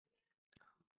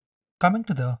Coming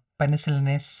to the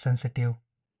penicillinase sensitive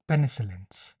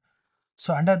penicillins.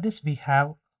 So under this we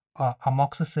have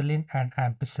amoxicillin and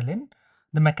ampicillin.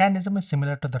 The mechanism is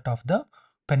similar to that of the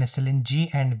penicillin G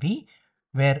and V,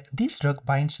 where this drug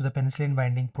binds to the penicillin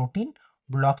binding protein,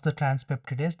 blocks the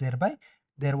transpeptidase, thereby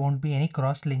there won't be any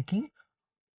cross-linking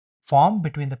formed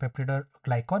between the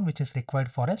peptidoglycan, which is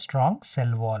required for a strong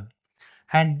cell wall.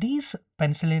 And these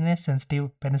penicillinase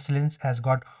sensitive penicillins has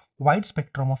got wide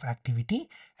spectrum of activity,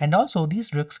 and also these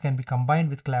drugs can be combined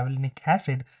with clavulanic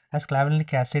acid, as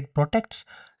clavulanic acid protects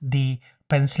the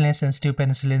penicillinase sensitive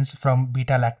penicillins from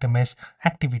beta lactamase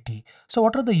activity. So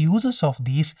what are the uses of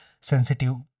these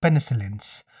sensitive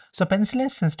penicillins? So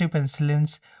penicillinase sensitive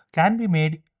penicillins can be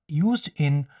made used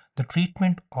in the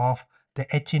treatment of the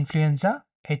H influenza,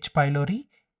 H pylori,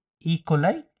 E.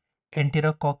 coli,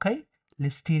 enterococci,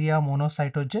 Listeria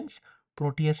monocytogenes,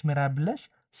 Proteus mirabilis,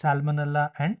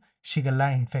 Salmonella and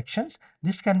Shigella infections.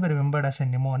 This can be remembered as a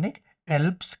mnemonic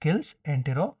ELBS kills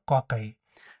enterococci.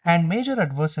 And major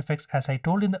adverse effects, as I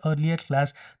told in the earlier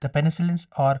class, the penicillins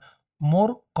are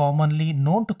more commonly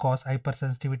known to cause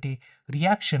hypersensitivity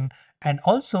reaction, and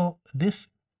also this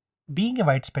being a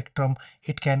wide spectrum,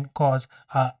 it can cause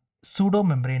a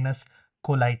pseudomembranous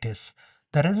colitis.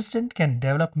 The resistance can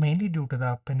develop mainly due to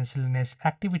the penicillinase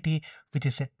activity, which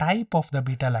is a type of the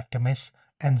beta lactamase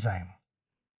enzyme.